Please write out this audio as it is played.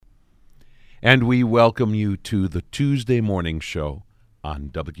And we welcome you to the Tuesday morning show on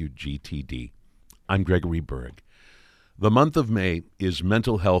WGTD. I'm Gregory Berg. The month of May is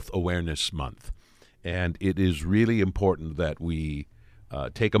Mental Health Awareness Month, and it is really important that we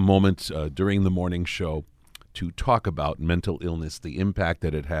take a moment during the morning show to talk about mental illness, the impact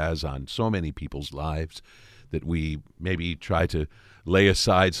that it has on so many people's lives, that we maybe try to lay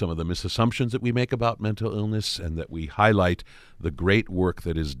aside some of the misassumptions that we make about mental illness, and that we highlight the great work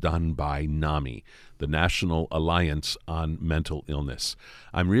that is done by NAMI, the National Alliance on Mental Illness.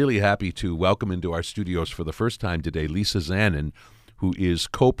 I'm really happy to welcome into our studios for the first time today Lisa Zanin, who is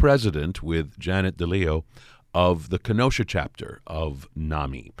co-president with Janet DeLeo of the Kenosha chapter of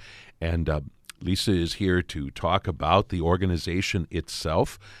NAMI. And Lisa is here to talk about the organization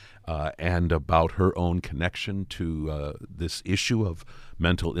itself, and about her own connection to this issue of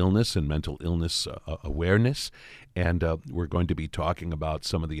mental illness and mental illness awareness. And we're going to be talking about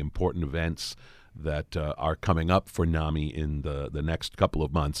some of the important events that are coming up for NAMI in the next couple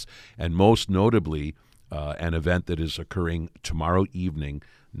of months, and most notably an event that is occurring tomorrow evening,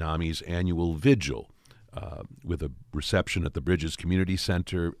 NAMI's annual vigil, with a reception at the Bridges Community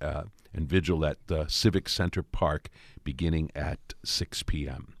Center and vigil at Civic Center Park beginning at 6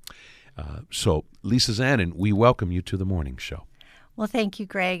 p.m. So, Lisa Zanin, we welcome you to the morning show. Well, thank you,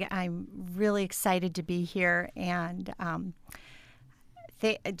 Greg. I'm really excited to be here, and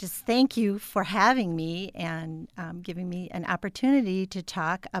just thank you for having me and giving me an opportunity to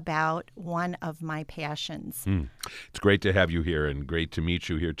talk about one of my passions. It's great to have you here, and great to meet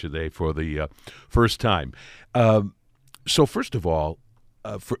you here today for the first time. So, first of all,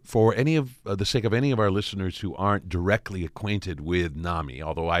 for any of the sake of any of our listeners who aren't directly acquainted with NAMI,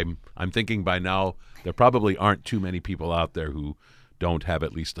 although I'm thinking by now there probably aren't too many people out there who don't have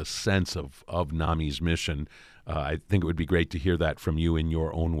at least a sense of NAMI's mission. I think it would be great to hear that from you in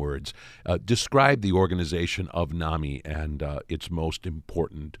your own words. Describe the organization of NAMI and its most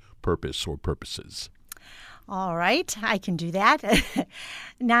important purpose or purposes. All right, I can do that.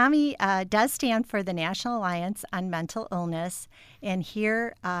 NAMI does stand for the National Alliance on Mental Illness, and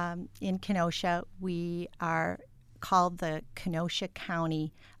here in Kenosha, we are called the Kenosha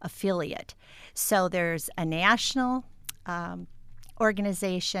County affiliate. So there's a national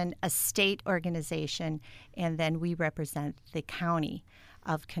organization, a state organization, and then we represent the county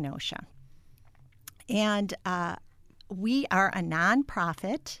of Kenosha. And we are a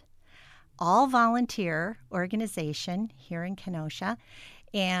nonprofit, all-volunteer organization here in Kenosha,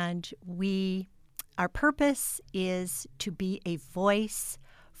 and our purpose is to be a voice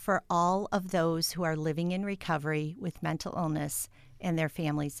for all of those who are living in recovery with mental illness and their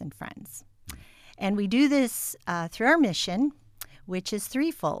families and friends. And we do this through our mission, which is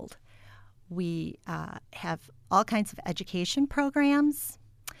threefold. We have all kinds of education programs,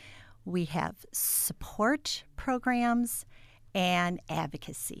 we have support programs, and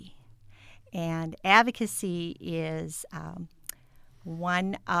advocacy. And advocacy is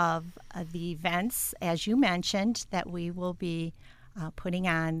one of the events, as you mentioned, that we will be putting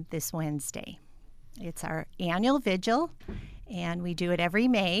on this Wednesday. It's our annual vigil, and we do it every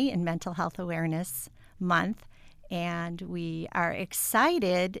May in Mental Health Awareness Month. And we are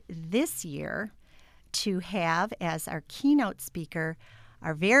excited this year to have as our keynote speaker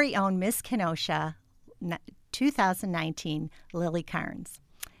our very own Miss Kenosha 2019, Lily Carnes.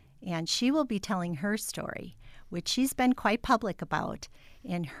 And she will be telling her story, which she's been quite public about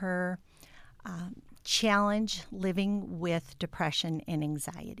in her challenge living with depression and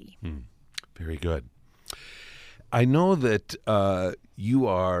anxiety. Very good. I know that you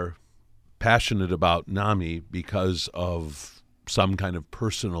are passionate about NAMI because of some kind of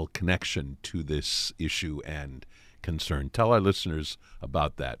personal connection to this issue and concern. Tell our listeners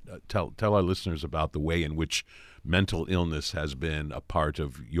about that. Tell our listeners about the way in which mental illness has been a part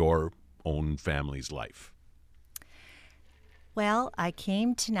of your own family's life. Well, I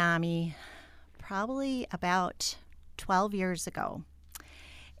came to NAMI probably about 12 years ago,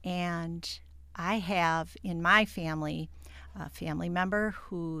 and I have in my family a family member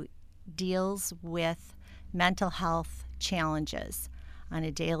who deals with mental health challenges on a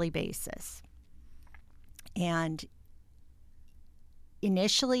daily basis. And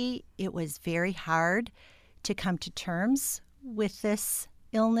initially, it was very hard to come to terms with this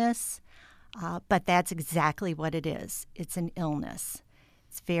illness, but that's exactly what it is. It's an illness.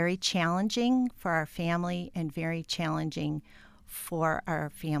 It's very challenging for our family and very challenging for our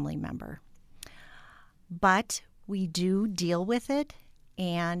family member. But we do deal with it,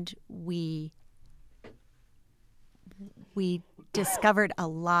 and we discovered a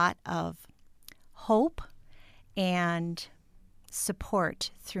lot of hope and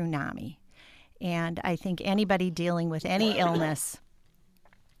support through NAMI. And I think anybody dealing with any illness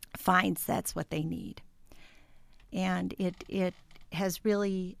finds that's what they need. And it has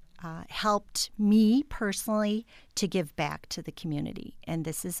really helped me personally to give back to the community. And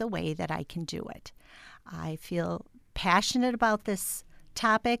this is a way that I can do it. I feel passionate about this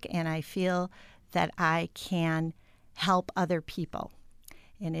topic, and I feel that I can help other people.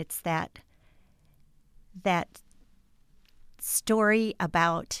 And it's that story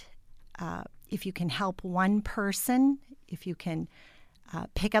about if you can help one person, if you can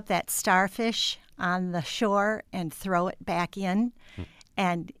pick up that starfish on the shore and throw it back in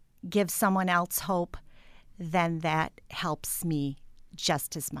and give someone else hope, then that helps me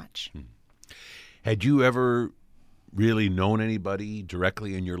just as much. Had you ever really known anybody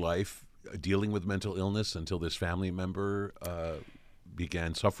directly in your life dealing with mental illness until this family member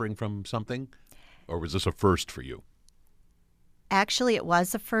began suffering from something? Or was this a first for you? Actually, it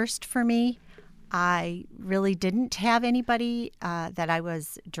was a first for me. I really didn't have anybody that I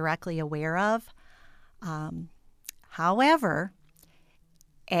was directly aware of. However,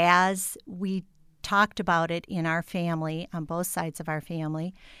 as we talked about it in our family, on both sides of our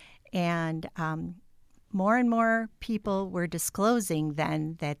family, and more and more people were disclosing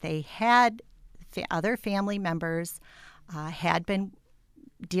then that they had other family members had been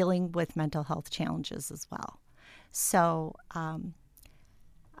dealing with mental health challenges as well. So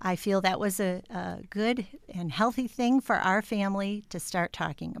I feel that was a good and healthy thing for our family to start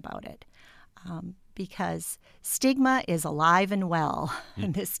talking about it, because stigma is alive and well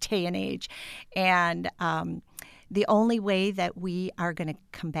in this day and age. And the only way that we are going to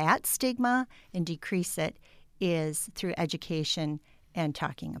combat stigma and decrease it is through education and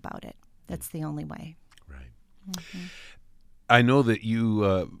talking about it. That's the only way. Right. Mm-hmm. I know that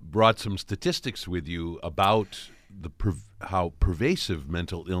you brought some statistics with you about how pervasive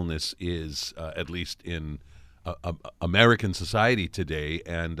mental illness is, at least in American society today,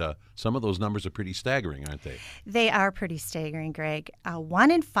 and some of those numbers are pretty staggering, aren't they? They are pretty staggering, Greg.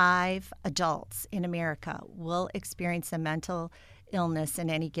 1 in 5 adults in America will experience a mental illness in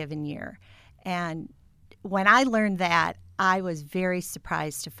any given year. And when I learned that, I was very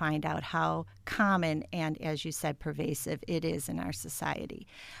surprised to find out how common and, as you said, pervasive it is in our society.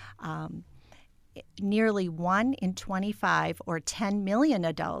 Nearly 1 in 25, or 10 million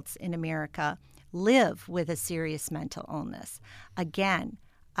adults in America, live with a serious mental illness. Again,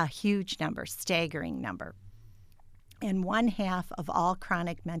 a huge number, staggering number. And 1/2 of all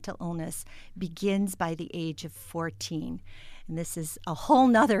chronic mental illness begins by the age of 14. And this is a whole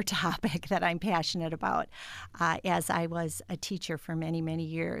nother topic that I'm passionate about, as I was a teacher for many, many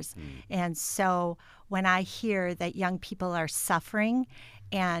years. And so when I hear that young people are suffering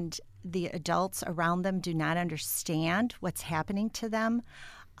and the adults around them do not understand what's happening to them,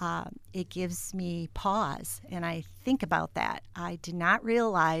 it gives me pause, and I think about that. I did not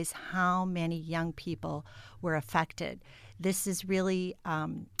realize how many young people were affected. This is really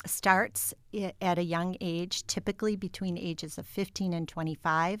starts at a young age, typically between ages of 15 and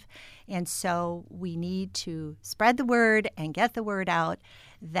 25, and so we need to spread the word and get the word out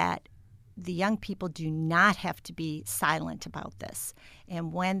that the young people do not have to be silent about this.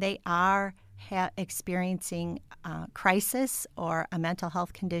 And when they are experiencing crisis or a mental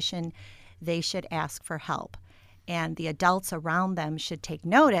health condition, they should ask for help. And the adults around them should take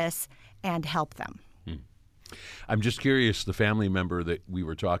notice and help them. I'm just curious, the family member that we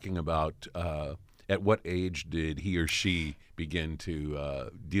were talking about, at what age did he or she begin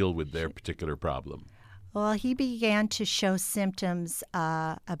to deal with their particular problem? Well, he began to show symptoms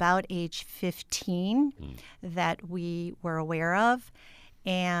about age 15 that we were aware of.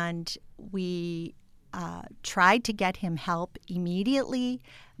 And we tried to get him help immediately,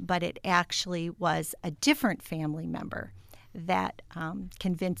 but it actually was a different family member that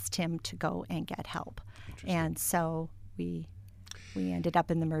convinced him to go and get help. And so we ended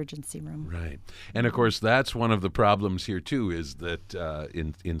up in the emergency room. Right. And, of course, that's one of the problems here, too, is that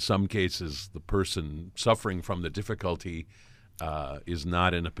in some cases the person suffering from the difficulty is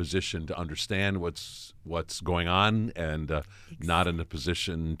not in a position to understand what's going on, and not in a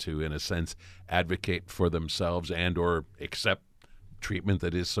position to, in a sense, advocate for themselves and or accept treatment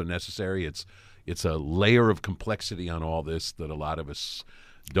that is so necessary. It's a layer of complexity on all this that a lot of us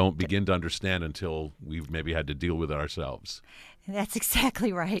don't begin to understand until we've maybe had to deal with it ourselves. That's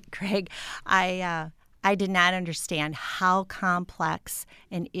exactly right, Craig. I did not understand how complex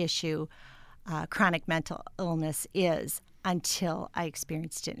an issue chronic mental illness is until I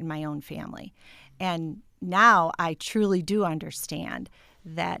experienced it in my own family. And now I truly do understand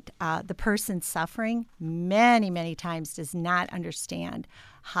that the person suffering many, many times does not understand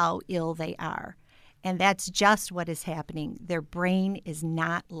how ill they are. And that's just what is happening. Their brain is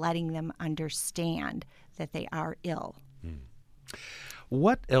not letting them understand that they are ill.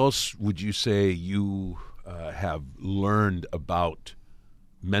 What else would you say you have learned about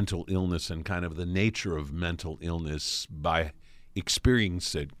mental illness and kind of the nature of mental illness by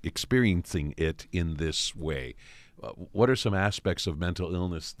experiencing it in this way? What are some aspects of mental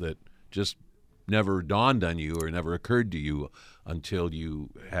illness that just never dawned on you or never occurred to you until you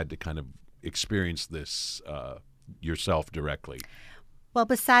had to kind of experience this yourself directly? Well,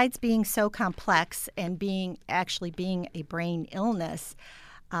 besides being so complex and being a brain illness,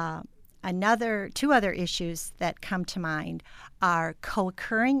 two other issues that come to mind are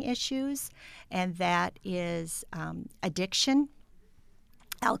co-occurring issues, and that is addiction,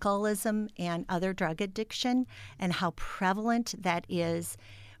 alcoholism, and other drug addiction, and how prevalent that is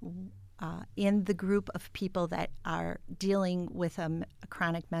in the group of people that are dealing with a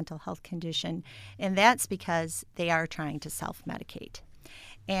chronic mental health condition. And that's because they are trying to self-medicate.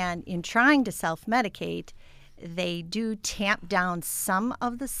 And in trying to self-medicate, they do tamp down some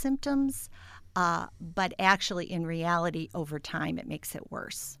of the symptoms, but actually, in reality, over time, it makes it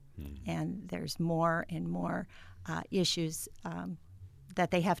worse. And there's more and more issues that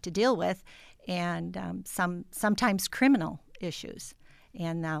they have to deal with, and sometimes criminal issues.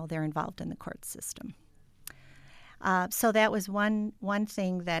 And now they're involved in the court system. So that was one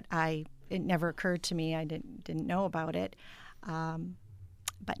thing that it never occurred to me. I didn't know about it.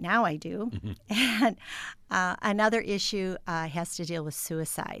 But now I do. And another issue has to deal with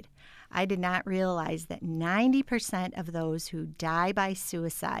suicide. I did not realize that 90% of those who die by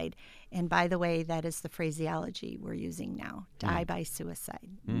suicide, and by the way, that is the phraseology we're using now, die by suicide,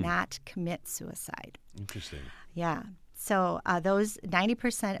 not commit suicide. Interesting. Yeah. So those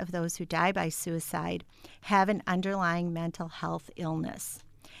 90% of those who die by suicide have an underlying mental health illness.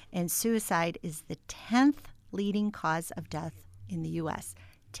 And suicide is the 10th leading cause of death in the U.S.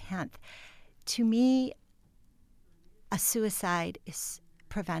 10th. To me, a suicide is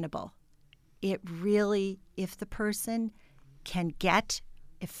preventable. It really, if the person can get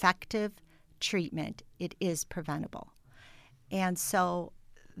effective treatment, it is preventable. And so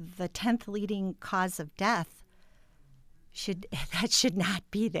the 10th leading cause of death should not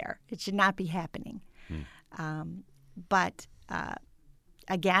be there. It should not be happening. But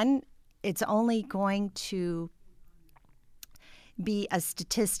again, it's only going to be a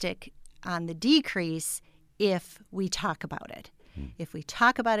statistic on the decrease if we talk about it. If we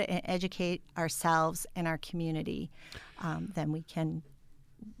talk about it and educate ourselves and our community, then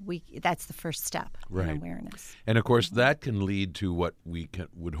that's the first step in awareness. And of course, that can lead to what we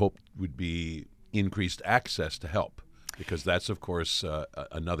would hope would be increased access to help. Because that's, of course,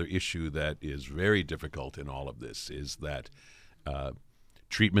 another issue that is very difficult in all of this, is that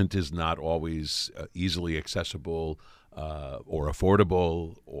treatment is not always easily accessible or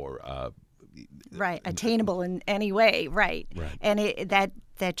affordable or attainable in any way, right. And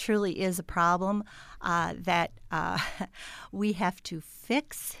that truly is a problem that we have to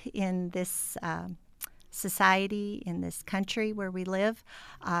fix in this society, in this country where we live,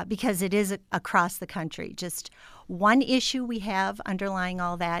 because it is across the country. Just one issue we have underlying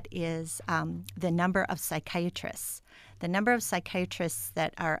all that is the number of psychiatrists. The number of psychiatrists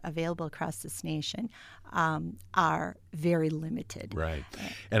that are available across this nation are very limited. Right.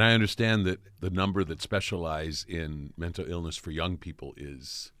 And I understand that the number that specialize in mental illness for young people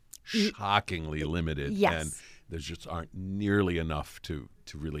is shockingly limited. Yes. And there just aren't nearly enough to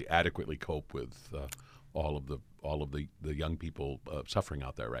really adequately cope with all of the young people suffering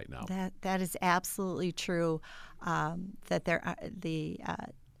out there right now. That is absolutely true. That there are the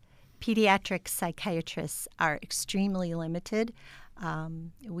pediatric psychiatrists are extremely limited.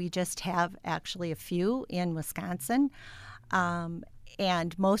 We just have actually a few in Wisconsin,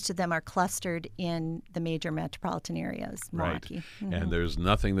 and most of them are clustered in the major metropolitan areas, Milwaukee. Right. Mm-hmm. And there's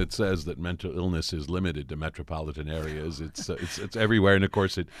nothing that says that mental illness is limited to metropolitan areas. It's everywhere, and of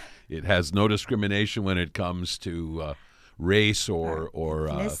course it has no discrimination when it comes to race or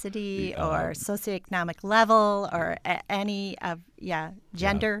ethnicity or socioeconomic level or any of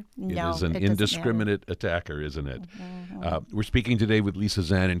gender. Yeah. No, it is an indiscriminate attacker, isn't it? Mm-hmm. We're speaking today with Lisa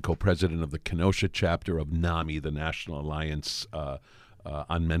Zanin, co-president of the Kenosha chapter of NAMI, the National Alliance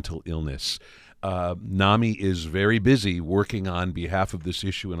on Mental Illness. NAMI is very busy working on behalf of this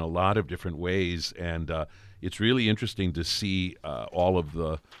issue in a lot of different ways, and it's really interesting to see all of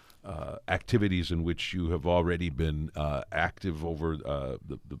the activities in which you have already been active over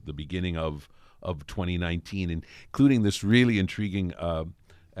the beginning of of 2019, including this really intriguing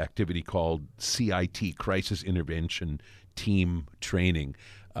activity called CIT, Crisis Intervention Team Training.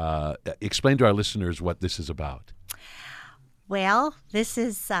 Explain to our listeners what this is about. Well, this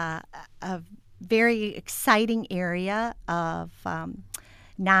is a very exciting area of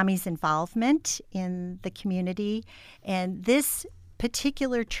NAMI's involvement in the community. And this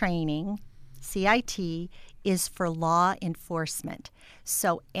particular training, CIT, is for law enforcement.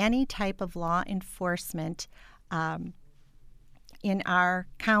 So any type of law enforcement in our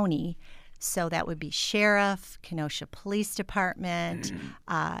county, so that would be sheriff, Kenosha Police Department,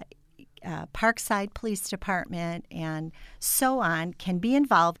 Parkside Police Department, and so on, can be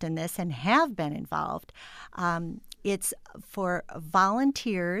involved in this and have been involved. It's for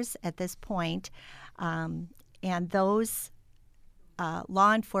volunteers at this point, and those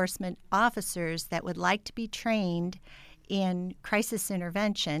law enforcement officers that would like to be trained in crisis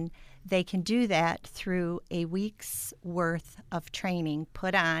intervention, they can do that through a week's worth of training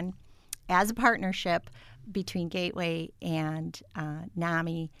put on as a partnership between Gateway and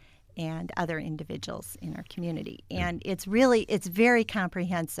NAMI and other individuals in our community. And it's very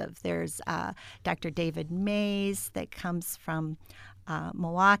comprehensive. There's Dr. David Mays that comes from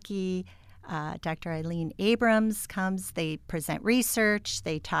Milwaukee. Dr. Eileen Abrams comes. They present research.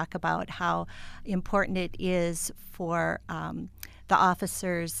 They talk about how important it is for the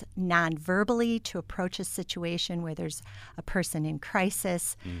officers non-verbally to approach a situation where there's a person in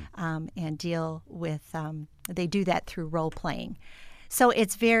crisis and deal with, they do that through role playing. So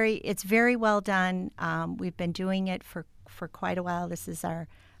it's very well done. We've been doing it for quite a while. This is our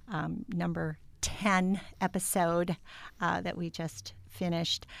number 10 episode that we just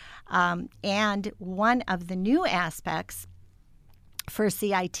finished. And one of the new aspects for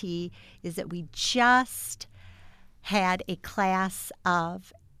CIT is that we just had a class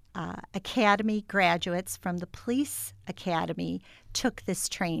of academy graduates from the police academy took this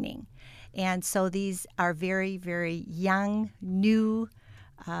training. And so these are very, very young, new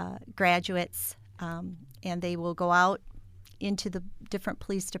graduates, and they will go out into the different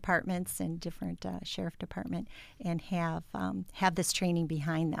police departments and different sheriff department and have this training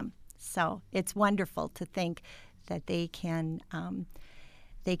behind them. So it's wonderful to think that they can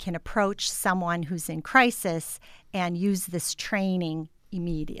approach someone who's in crisis and use this training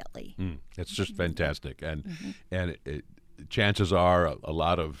immediately. It's just fantastic, and chances are a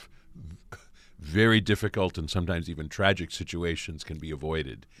lot of very difficult and sometimes even tragic situations can be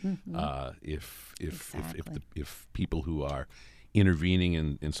avoided if people who are intervening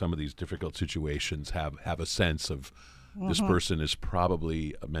in some of these difficult situations have a sense of this person is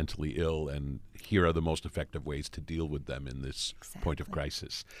probably mentally ill, and here are the most effective ways to deal with them in this point of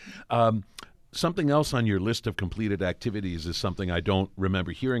crisis. Something else on your list of completed activities is something I don't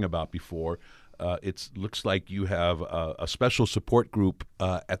remember hearing about before. It looks like you have a special support group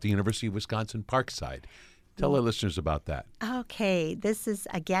at the University of Wisconsin Parkside. Tell our listeners about that. Okay, this is,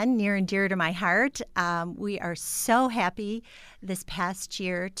 again, near and dear to my heart. We are so happy this past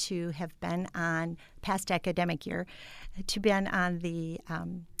year to have been on, past academic year, to been on the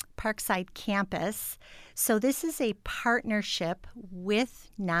Parkside campus. So this is a partnership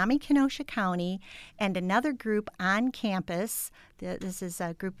with NAMI Kenosha County and another group on campus. This is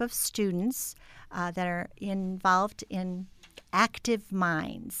a group of students that are involved in Active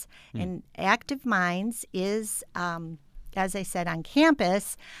Minds. And Active Minds is, as I said, on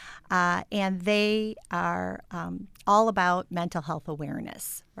campus, and they are all about mental health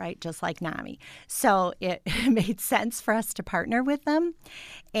awareness, right? Just like NAMI. So it made sense for us to partner with them.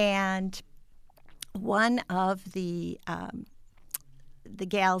 And one of the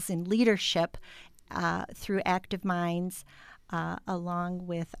gals in leadership through Active Minds, along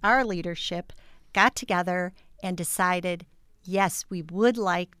with our leadership, got together and decided, yes, we would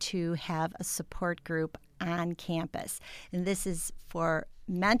like to have a support group on campus. And this is for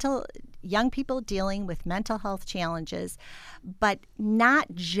young people dealing with mental health challenges, but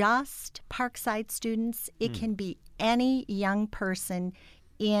not just Parkside students. It can be any young person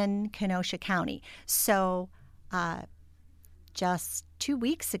in Kenosha County. So just 2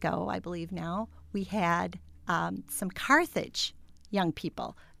 weeks ago, I believe now, we had some Carthage young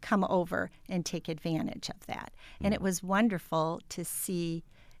people come over and take advantage of that. And it was wonderful to see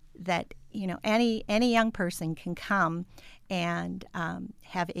that, you know, any young person can come and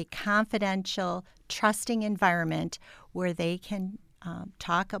have a confidential, trusting environment where they can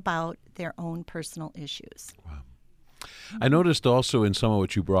talk about their own personal issues. Wow. I noticed also in some of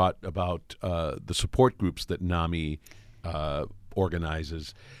what you brought about the support groups that NAMI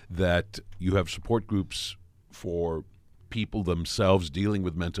organizes, that you have support groups for people themselves dealing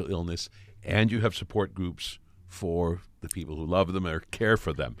with mental illness and you have support groups for the people who love them or care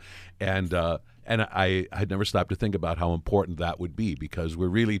for them. And I had never stopped to think about how important that would be, because we're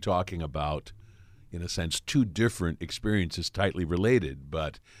really talking about, in a sense, two different experiences tightly related,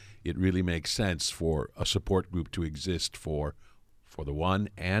 but it really makes sense for a support group to exist for the one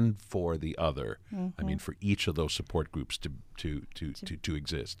and for the other. Mm-hmm. I mean, for each of those support groups to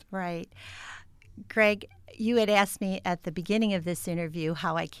exist. Right. Greg, you had asked me at the beginning of this interview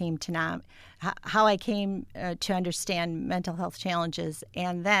how I came to understand mental health challenges,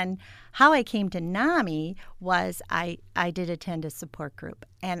 and then how I came to NAMI was I did attend a support group,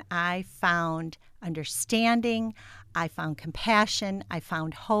 and I found understanding, I found compassion, I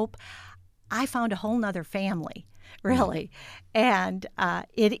found hope, I found a whole nother family, really. And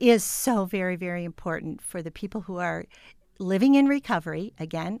it is so very, very important for the people who are living in recovery.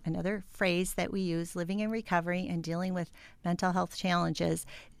 Again, another phrase that we use, living in recovery and dealing with mental health challenges.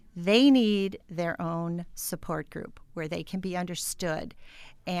 They need their own support group where they can be understood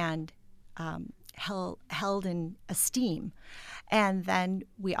and held in esteem. And then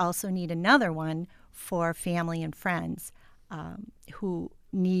we also need another one for family and friends who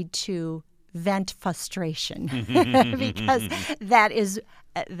need to vent frustration because that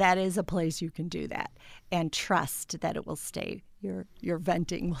is a place you can do that, and trust that it will stay. Your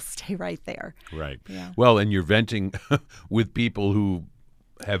venting will stay right there. Right. Yeah. Well, and you're venting with people who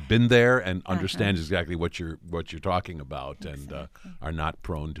have been there and understand exactly what you're talking about, exactly. And are not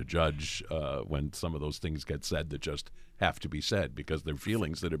prone to judge when some of those things get said that just have to be said because they're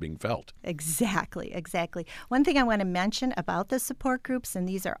feelings that are being felt. Exactly. One thing I want to mention about the support groups, and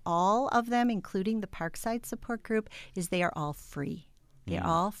these are all of them, including the Parkside support group, is they are all free. They're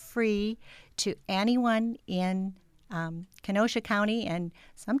all free to anyone in Kenosha County, and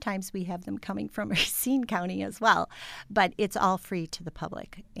sometimes we have them coming from Racine County as well. But it's all free to the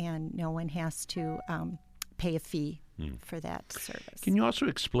public, and no one has to pay a fee for that service. Can you also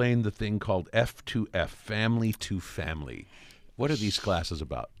explain the thing called F2F, Family to Family? What are these classes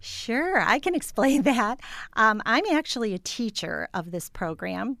about? Sure, I can explain that. I'm actually a teacher of this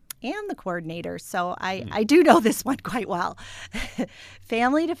program and the coordinator, so I do know this one quite well.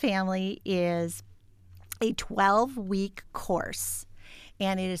 Family to Family is a 12-week course,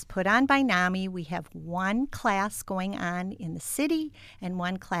 and it is put on by NAMI. We have one class going on in the city and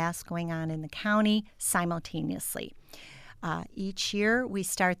one class going on in the county simultaneously. Each year, we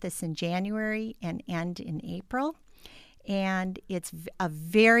start this in January and end in April, and it's a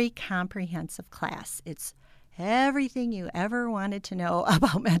very comprehensive class. It's everything you ever wanted to know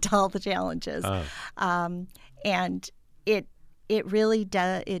about mental health challenges, and it really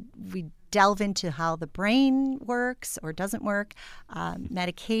does. We delve into how the brain works or doesn't work,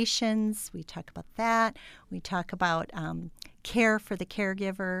 medications, we talk about that. We talk about care for the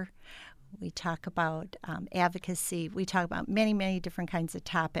caregiver. We talk about advocacy. We talk about many, many different kinds of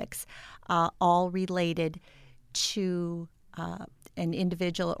topics, all related to an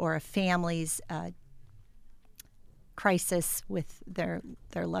individual or a family's crisis with their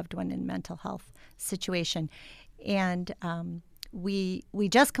loved one in mental health situation. And we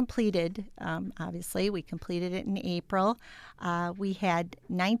just completed, obviously, we completed it in April. We had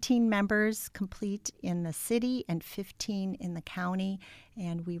 19 members complete in the city and 15 in the county,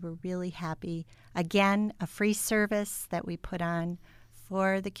 and we were really happy. Again, a free service that we put on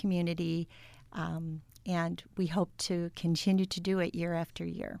for the community, and we hope to continue to do it year after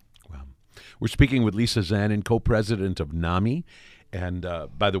year. Wow. We're speaking with Lisa Zanin, co-president of NAMI. And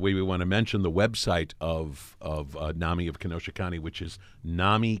by the way, we want to mention the website of NAMI of Kenosha County, which is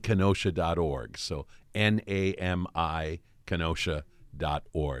NAMIKenosha.org. So NAMI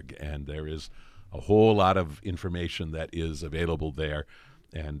Kenosha.org. And there is a whole lot of information that is available there.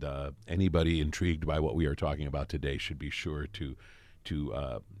 And anybody intrigued by what we are talking about today should be sure to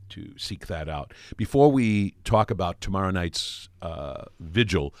seek that out. Before we talk about tomorrow night's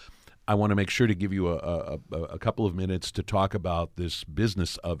vigil, I want to make sure to give you a couple of minutes to talk about this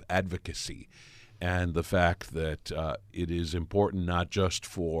business of advocacy and the fact that it is important not just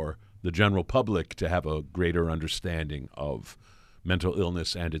for the general public to have a greater understanding of mental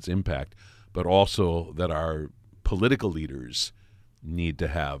illness and its impact, but also that our political leaders need to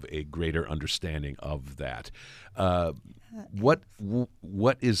have a greater understanding of that. What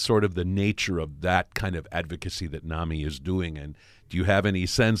is sort of the nature of that kind of advocacy that NAMI is doing, and do you have any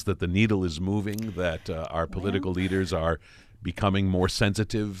sense that the needle is moving, that our political leaders are becoming more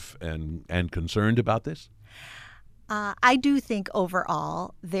sensitive and concerned about this? I do think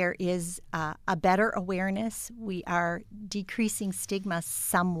overall there is a better awareness. We are decreasing stigma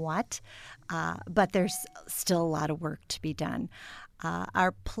somewhat, but there's still a lot of work to be done.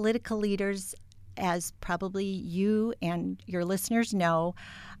 Our political leaders, as probably you and your listeners know,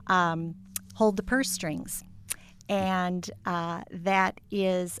 hold the purse strings. And that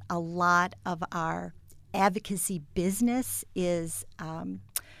is a lot of our advocacy business is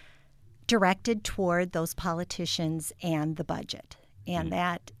directed toward those politicians and the budget. And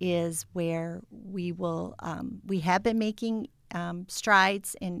that is where we will, we have been making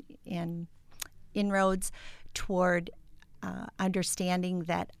strides in inroads toward understanding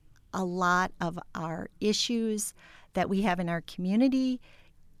that a lot of our issues that we have in our community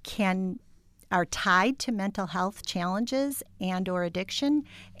are tied to mental health challenges and or addiction.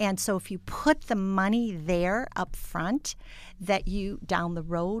 And so if you put the money there up front, that you down the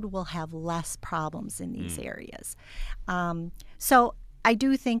road will have less problems in these areas. So I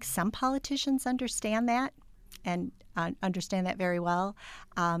do think some politicians understand that and understand that very well.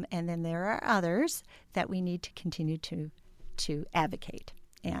 And then there are others that we need to continue to advocate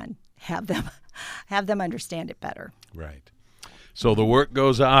and have them understand it better. Right. So the work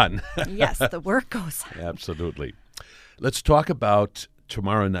goes on. Yes, the work goes on. Absolutely. Let's talk about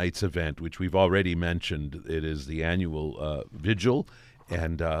tomorrow night's event, which we've already mentioned. It is the annual vigil.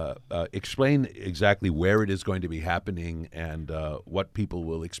 And explain exactly where it is going to be happening and what people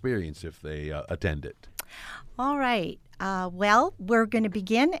will experience if they attend it. All right. Well, we're going to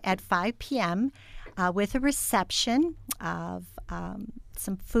begin at 5 p.m. With a reception of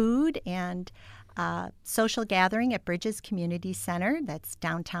some food and social gathering at Bridges Community Center. That's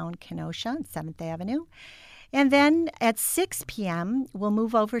downtown Kenosha on 7th Avenue. And then at 6 p.m., we'll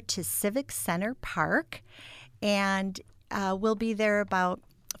move over to Civic Center Park. And we'll be there about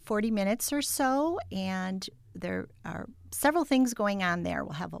 40 minutes or so. And there are several things going on there.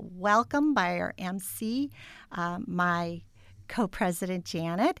 We'll have a welcome by our MC, my co-president,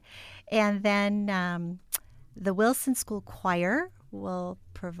 Janet. And then the Wilson School Choir will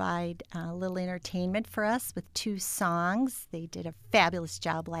provide a little entertainment for us with 2 songs. They did a fabulous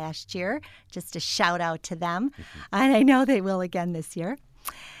job last year. Just a shout out to them. And I know they will again this year.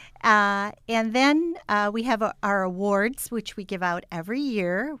 And then we have our awards, which we give out every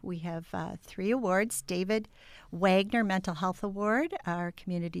year. We have 3 awards: David Wagner Mental Health Award, our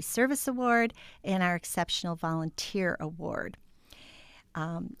Community Service Award, and our Exceptional Volunteer Award.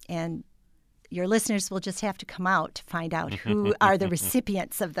 And your listeners will just have to come out to find out who are the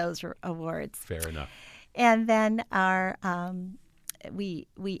recipients of those awards. Fair enough. And then our we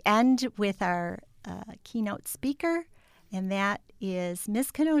end with our keynote speaker, and that is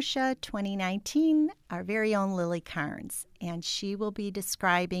Miss Kenosha 2019, our very own Lily Carnes. And she will be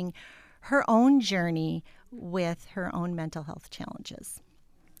describing her own journey with her own mental health challenges.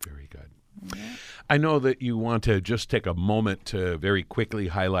 Very good. Yeah. I know that you want to just take a moment to very quickly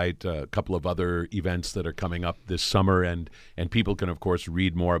highlight a couple of other events that are coming up this summer, and people can, of course,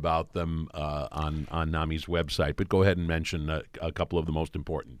 read more about them on NAMI's website. But go ahead and mention a couple of the most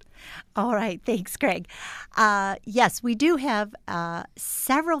important. All right. Thanks, Greg. Yes, we do have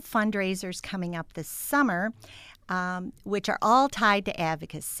several fundraisers coming up this summer, which are all tied to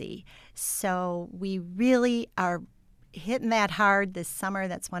advocacy. So we really are hitting that hard this summer.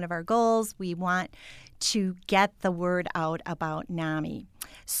 That's one of our goals. We want to get the word out about NAMI.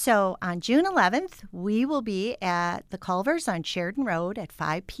 So on June 11th, we will be at the Culvers on Sheridan Road at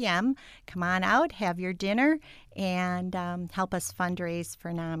 5 p.m. Come on out, have your dinner, and help us fundraise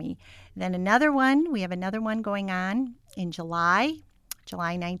for NAMI. Then we have another one going on in July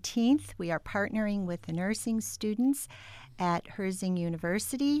 19th. We are partnering with the nursing students at Herzing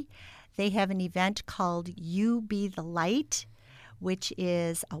University. They have an event called You Be the Light, which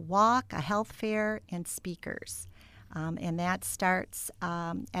is a walk, a health fair, and speakers. And that starts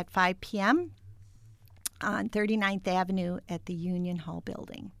at 5 p.m. on 39th Avenue at the Union Hall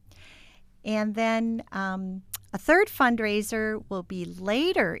building. And then a third fundraiser will be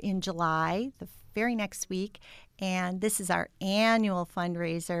later in July, the very next week, and this is our annual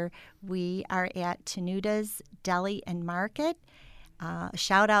fundraiser. We are at Tenuda's Deli and Market.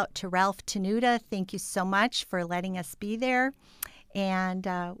 Shout out to Ralph Tenuta. Thank you so much for letting us be there. And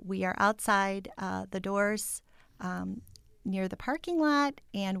we are outside the doors near the parking lot,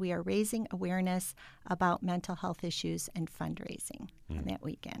 and we are raising awareness about mental health issues and fundraising on that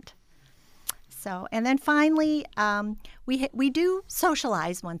weekend. So, and then finally, we do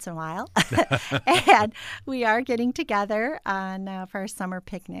socialize once in a while, and we are getting together for our summer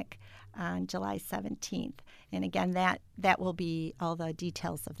picnic on July 17th. And again, that will be, all the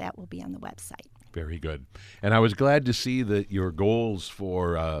details of that will be on the website. Very good. And I was glad to see that your goals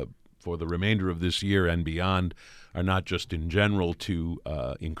for the remainder of this year and beyond are not just in general to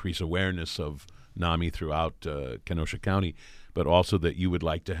increase awareness of NAMI throughout Kenosha County, but also that you would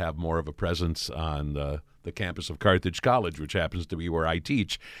like to have more of a presence on the campus of Carthage College, which happens to be where I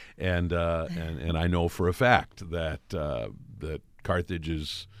teach, and I know for a fact that that Carthage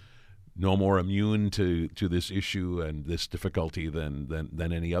is no more immune to this issue and this difficulty than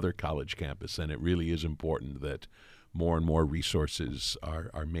any other college campus, and it really is important that more and more resources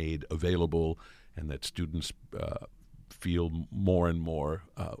are made available, and that students feel more and more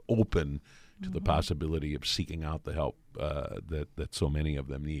open to the possibility of seeking out the help that so many of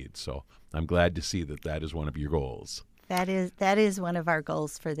them need. So I'm glad to see that is one of your goals. That is one of our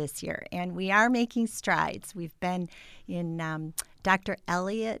goals for this year, and we are making strides. We've been in Dr.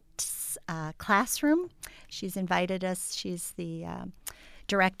 Elliott's classroom. She's invited us. She's the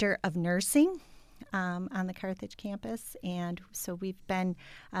director of nursing on the Carthage campus, and so we've been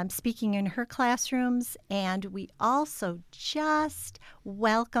speaking in her classrooms, and we also just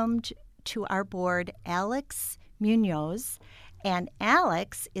welcomed to our board Alex Munoz, and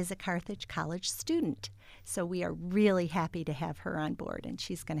Alex is a Carthage College student. So we are really happy to have her on board, and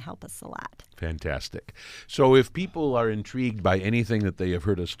she's going to help us a lot. Fantastic. So if people are intrigued by anything that they have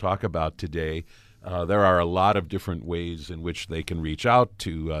heard us talk about today, there are a lot of different ways in which they can reach out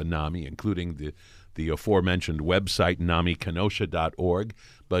to NAMI, including the aforementioned website, namikenosha.org.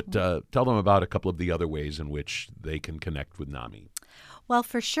 But tell them about a couple of the other ways in which they can connect with NAMI. Well,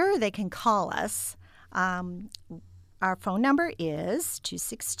 for sure, they can call us. Our phone number is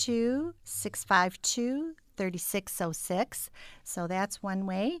 262-652-3606. So that's one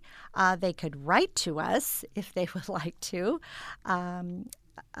way. They could write to us if they would like to.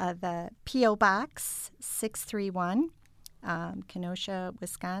 The P.O. Box 631, Kenosha,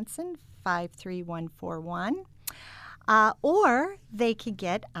 Wisconsin 53141. Or they could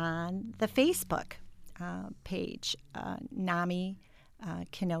get on the Facebook page, NAMI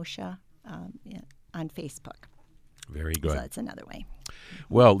Kenosha on Facebook. Very good. So that's another way.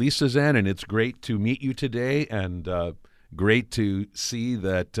 Well, Lisa Zanin, it's great to meet you today, and great to see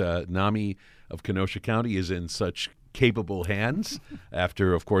that NAMI of Kenosha County is in such capable hands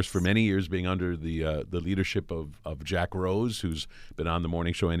after, of course, for many years being under the leadership of Jack Rose, who's been on the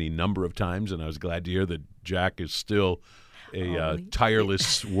morning show any number of times, and I was glad to hear that Jack is still a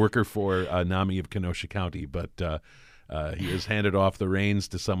tireless worker for NAMI of Kenosha County, but he has handed off the reins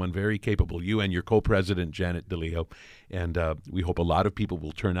to someone very capable, you and your co-president, Janet DeLeo. And we hope a lot of people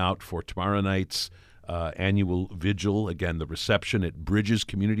will turn out for tomorrow night's annual vigil. Again, the reception at Bridges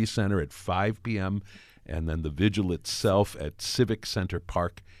Community Center at 5 p.m., and then the vigil itself at Civic Center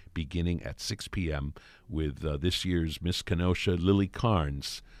Park beginning at 6 p.m. with this year's Miss Kenosha, Lily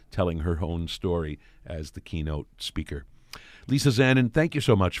Carnes, telling her own story as the keynote speaker. Lisa Zanin, thank you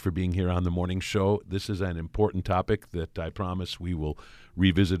so much for being here on the morning show. This is an important topic that I promise we will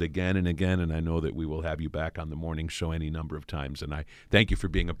revisit again and again, and I know that we will have you back on the morning show any number of times. And I thank you for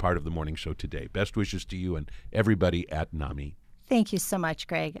being a part of the morning show today. Best wishes to you and everybody at NAMI. Thank you so much,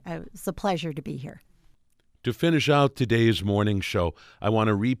 Greg. It's a pleasure to be here. To finish out today's morning show, I want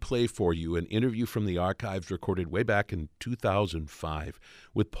to replay for you an interview from the archives recorded way back in 2005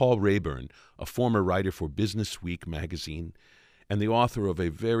 with Paul Rayburn, a former writer for Business Week magazine and the author of a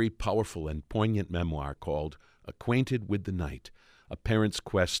very powerful and poignant memoir called Acquainted with the Night, a parent's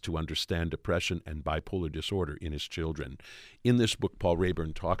quest to understand depression and bipolar disorder in his children. In this book, Paul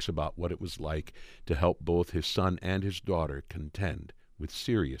Rayburn talks about what it was like to help both his son and his daughter contend with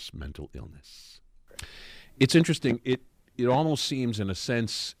serious mental illness. It's interesting. It almost seems, in a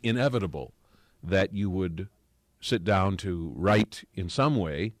sense, inevitable that you would sit down to write in some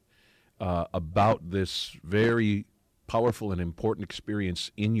way about this very powerful and important experience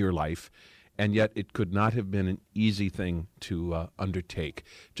in your life, and yet it could not have been an easy thing to undertake.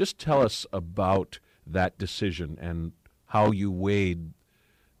 Just tell us about that decision and how you weighed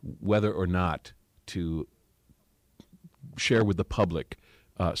whether or not to share with the public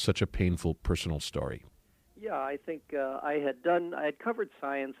such a painful personal story. Yeah, I think I had covered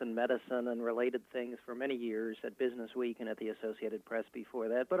science and medicine and related things for many years at Business Week and at the Associated Press before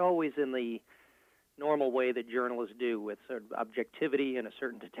that, but always in the normal way that journalists do, with sort of objectivity and a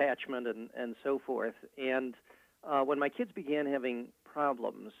certain detachment and so forth. And when my kids began having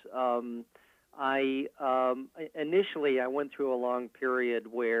problems, initially I went through a long period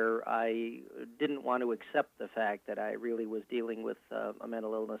where I didn't want to accept the fact that I really was dealing with a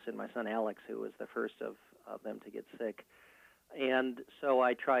mental illness in my son Alex, who was the first of them to get sick. And so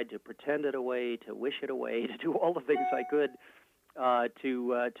I tried to pretend it away, to wish it away, to do all the things I could.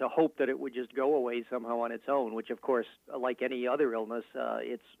 to hope that it would just go away somehow on its own, which of course, like any other illness,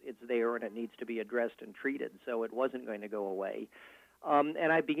 it's there and it needs to be addressed and treated. So it wasn't going to go away.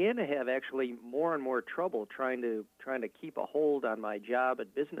 And I began to have actually more and more trouble trying to keep a hold on my job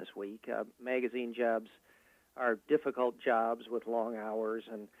at Business Week. Magazine jobs are difficult jobs with long hours,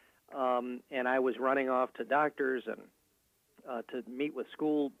 and I was running off to doctors and to meet with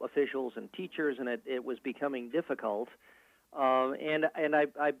school officials and teachers, and it was becoming difficult. And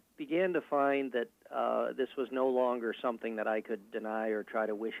I began to find that this was no longer something that I could deny or try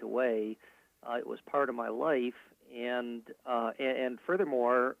to wish away. It was part of my life, and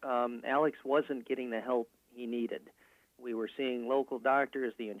furthermore, Alex wasn't getting the help he needed. We were seeing local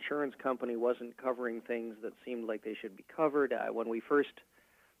doctors. The insurance company wasn't covering things that seemed like they should be covered. When we first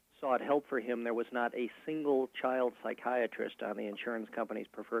sought help for him, there was not a single child psychiatrist on the insurance company's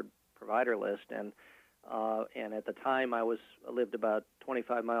preferred provider list, and at the time I lived about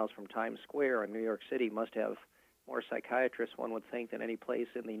 25 miles from Times Square, and New York City must have more psychiatrists, one would think, than any place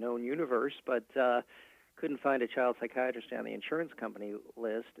in the known universe, but couldn't find a child psychiatrist on the insurance company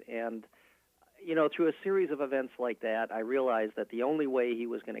list. And through a series of events like that, I realized that the only way he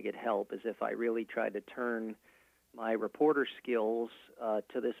was going to get help is if I really tried to turn my reporter skills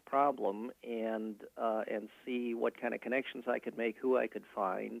to this problem and see what kind of connections I could make, who I could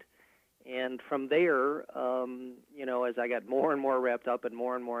find. And from there, as I got more and more wrapped up and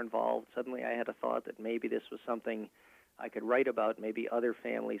more involved, suddenly I had a thought that maybe this was something I could write about. Maybe other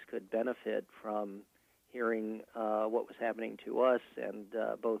families could benefit from hearing what was happening to us, and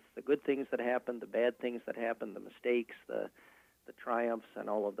both the good things that happened, the bad things that happened, the mistakes, the triumphs, and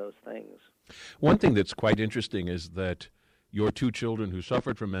all of those things. One thing that's quite interesting is that your two children who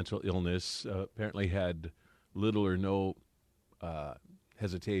suffered from mental illness apparently had little or no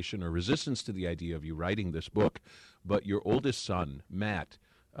hesitation or resistance to the idea of you writing this book, but your oldest son, Matt,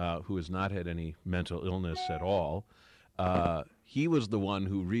 who has not had any mental illness at all, he was the one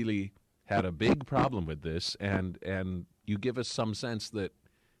who really had a big problem with this, and you give us some sense that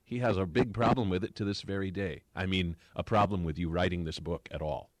he has a big problem with it to this very day. I mean, a problem with you writing this book at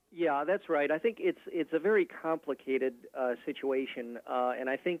all. Yeah, that's right. I think it's a very complicated situation, and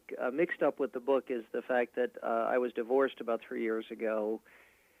I think mixed up with the book is the fact that I was divorced about 3 years ago,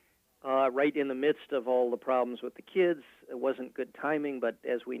 right in the midst of all the problems with the kids. It wasn't good timing, but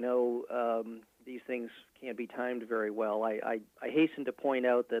as we know, these things can't be timed very well. I hasten to point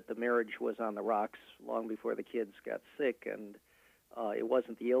out that the marriage was on the rocks long before the kids got sick, and it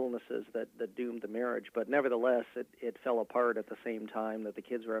wasn't the illnesses that doomed the marriage, but nevertheless, it fell apart at the same time that the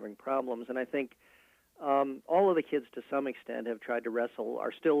kids were having problems. And I think all of the kids, to some extent, have tried to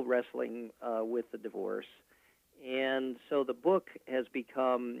are still wrestling with the divorce. And so the book has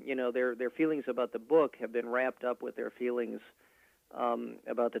become, their feelings about the book have been wrapped up with their feelings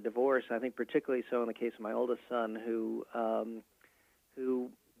about the divorce. I think particularly so in the case of my oldest son, who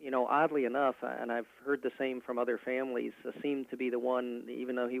oddly enough, and I've heard the same from other families, seemed to be the one,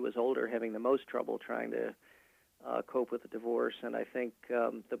 even though he was older, having the most trouble trying to cope with the divorce. And I think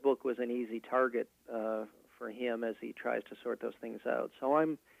the book was an easy target for him as he tries to sort those things out. So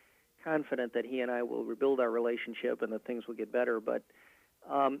I'm confident that he and I will rebuild our relationship and that things will get better. But,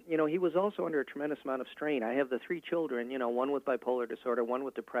 he was also under a tremendous amount of strain. I have the 3 children, one with bipolar disorder, one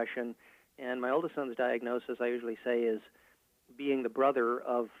with depression, and my oldest son's diagnosis, I usually say, is being the brother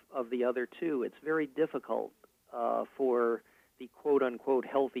of the other 2. It's very difficult for the quote-unquote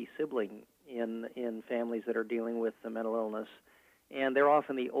healthy sibling in families that are dealing with the mental illness, and they're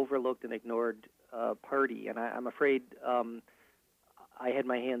often the overlooked and ignored party. And I'm afraid I had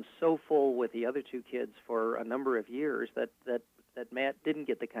my hands so full with the other 2 kids for a number of years that Matt didn't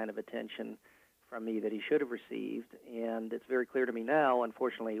get the kind of attention from me that he should have received, and it's very clear to me now.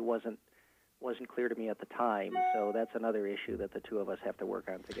 Unfortunately, it wasn't clear to me at the time, so that's another issue that the 2 of us have to work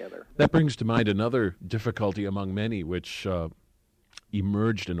on together. That brings to mind another difficulty among many which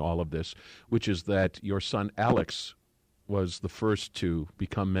emerged in all of this, which is that your son Alex was the first to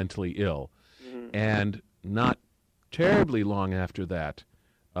become mentally ill, and not terribly long after that,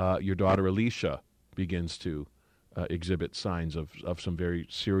 your daughter Alicia begins to exhibit signs of some very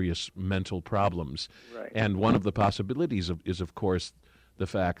serious mental problems. Right. And one of the possibilities is, of course, the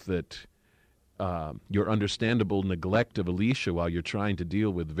fact that your understandable neglect of Alicia while you're trying to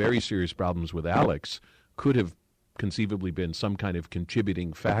deal with very serious problems with Alex could have conceivably been some kind of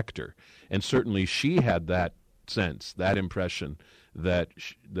contributing factor. And certainly she had that sense, that impression that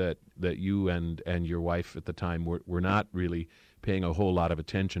you and your wife at the time were not really paying a whole lot of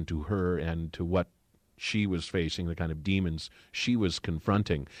attention to her and to what she was facing, the kind of demons she was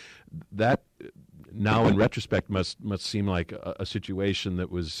confronting. That now in retrospect must seem like a situation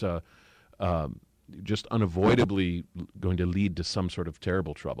that was just unavoidably going to lead to some sort of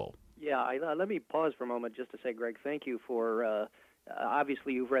terrible trouble. Yeah, let me pause for a moment just to say, Greg, thank you for,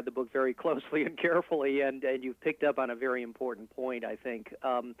 obviously you've read the book very closely and carefully, and you've picked up on a very important point, I think.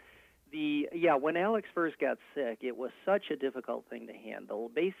 When Alex first got sick, it was such a difficult thing to handle.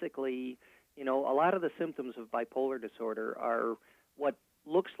 Basically, a lot of the symptoms of bipolar disorder are what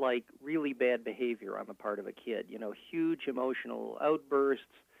looks like really bad behavior on the part of a kid. Huge emotional outbursts,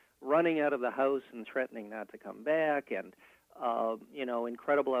 running out of the house and threatening not to come back, and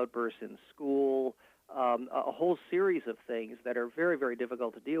incredible outbursts in school, a whole series of things that are very, very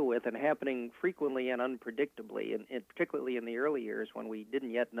difficult to deal with and happening frequently and unpredictably, and particularly in the early years when we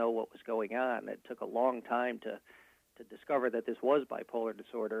didn't yet know what was going on. It took a long time to discover that this was bipolar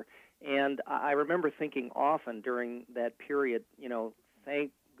disorder. And I remember thinking often during that period,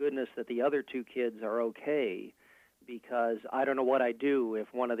 thank goodness that the other two kids are okay, because I don't know what I'd do if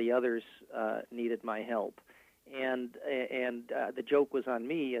one of the others needed my help. And the joke was on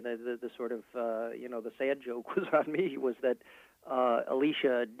me, and the sort of, the sad joke was on me, was that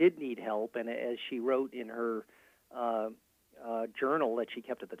Alicia did need help, and as she wrote in her journal that she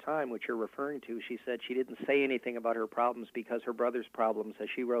kept at the time, which you're referring to, she said she didn't say anything about her problems because her brother's problems, as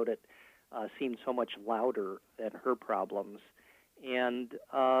she wrote it, seemed so much louder than her problems. And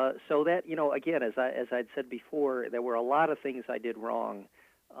so that, again, as I'd said before, there were a lot of things I did wrong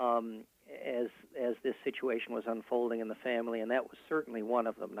as this situation was unfolding in the family, and that was certainly one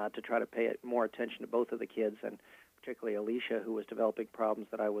of them, not to try to pay more attention to both of the kids, and particularly Alicia, who was developing problems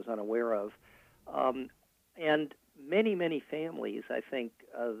that I was unaware of. And many, many families, I think,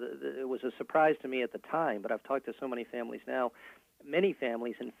 it was a surprise to me at the time, but I've talked to so many families now. Many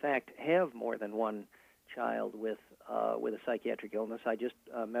families, in fact, have more than one child with a psychiatric illness. I just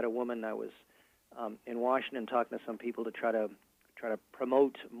met a woman. I was in Washington talking to some people to try to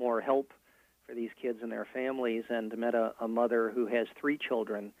promote more help for these kids and their families, and met a mother who has 3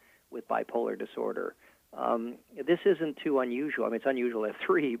 children with bipolar disorder. This isn't too unusual. I mean, it's unusual to have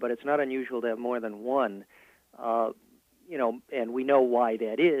 3, but it's not unusual to have more than one. And we know why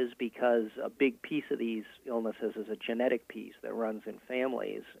that is, because a big piece of these illnesses is a genetic piece that runs in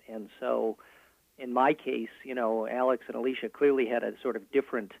families. And so in my case, Alex and Alicia clearly had a sort of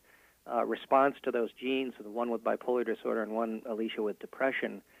different response to those genes, the one with bipolar disorder and one, Alicia, with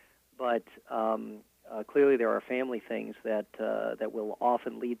depression. But clearly there are family things that will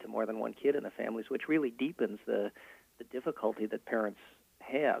often lead to more than one kid in the families, which really deepens the difficulty that parents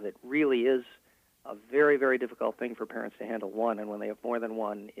have. It really is a very, very difficult thing for parents to handle one, and when they have more than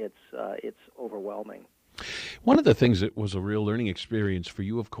one, it's overwhelming. One of the things that was a real learning experience for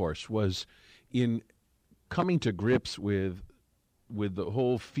you, of course, was in coming to grips with the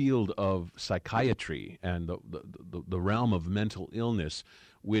whole field of psychiatry and the realm of mental illness,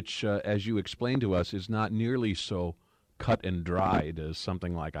 which, as you explained to us, is not nearly so cut and dried as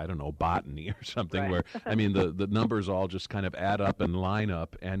something like, I don't know, botany or something, right, where, I mean, the numbers all just kind of add up and line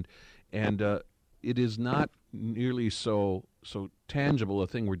up, and it is not nearly so tangible a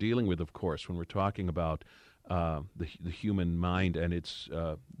thing we're dealing with, of course, when we're talking about the human mind and its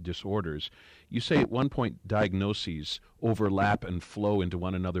disorders. You say at one point diagnoses overlap and flow into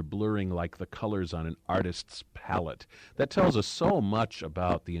one another, blurring like the colors on an artist's palette. That tells us so much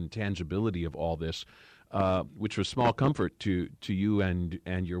about the intangibility of all this, which was small comfort to you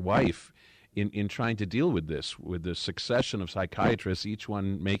and your wife in trying to deal with this, with the succession of psychiatrists, each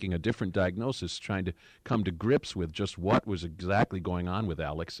one making a different diagnosis, trying to come to grips with just what was exactly going on with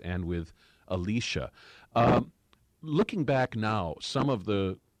Alex and with Alicia. Looking back now, some of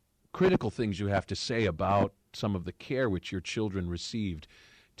the critical things you have to say about some of the care which your children received,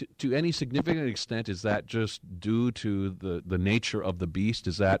 to any significant extent, is that just due to the nature of the beast?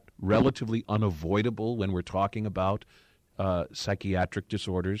 Is that relatively unavoidable when we're talking about psychiatric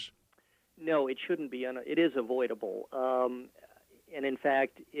disorders? No, it shouldn't be. It is avoidable. And in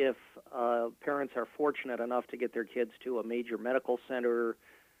fact, if parents are fortunate enough to get their kids to a major medical center,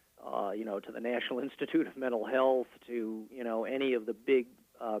 to the National Institute of Mental Health, to, any of the big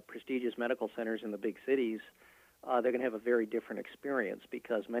prestigious medical centers in the big cities, they're going to have a very different experience,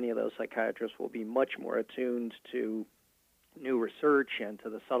 because many of those psychiatrists will be much more attuned to new research and to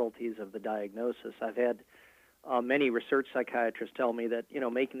the subtleties of the diagnosis. I've had many research psychiatrists tell me that,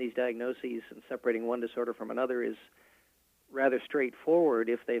 making these diagnoses and separating one disorder from another is rather straightforward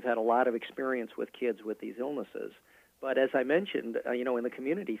if they've had a lot of experience with kids with these illnesses. But as I mentioned, in the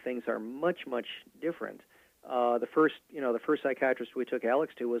community, things are much, much different. The first psychiatrist we took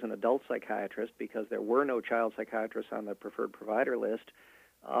Alex to was an adult psychiatrist, because there were no child psychiatrists on the preferred provider list.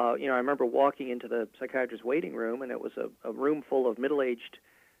 I remember walking into the psychiatrist's waiting room, and it was a room full of middle-aged,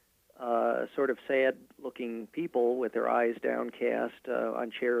 sort of sad-looking people with their eyes downcast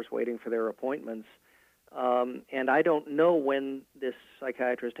on chairs waiting for their appointments. And I don't know when this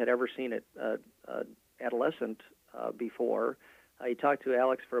psychiatrist had ever seen an adolescent before. He talked to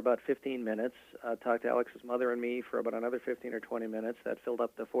Alex for about 15 minutes, talked to Alex's mother and me for about another 15 or 20 minutes. That filled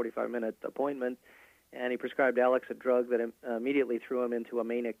up the 45-minute appointment. And he prescribed Alex a drug that immediately threw him into a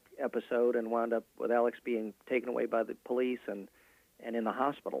manic episode and wound up with Alex being taken away by the police and in the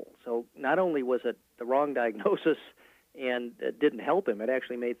hospital. So not only was it the wrong diagnosis and it didn't help him, it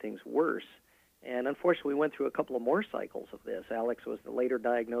actually made things worse. And unfortunately, we went through a couple of more cycles of this. Alex was later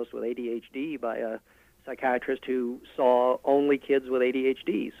diagnosed with ADHD by a psychiatrist who saw only kids with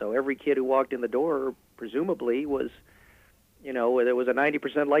ADHD. So every kid who walked in the door presumably was, there was a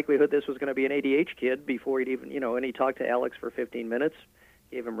 90% likelihood this was going to be an ADHD kid before he'd even, and he talked to Alex for 15 minutes,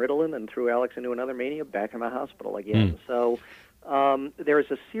 gave him Ritalin, and threw Alex into another mania, back in the hospital again. So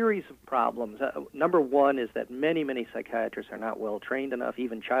there's a series of problems. Number one is that many, many psychiatrists are not well trained enough,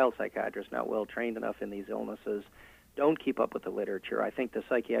 even child psychiatrists not well trained enough in these illnesses, don't keep up with the literature. I think the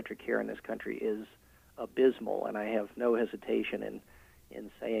psychiatric care in this country is abysmal, and I have no hesitation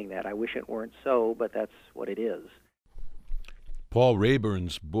in saying that. I wish it weren't so, but that's what it is. Paul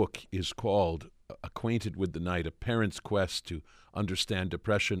Rayburn's book is called Acquainted with the Night, A Parent's Quest to Understand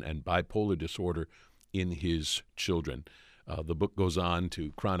Depression and Bipolar Disorder in His Children. The book goes on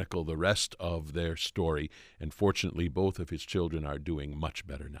to chronicle the rest of their story, and fortunately both of his children are doing much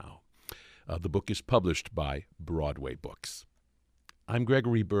better now. The book is published by Broadway Books. I'm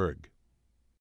Gregory Berg.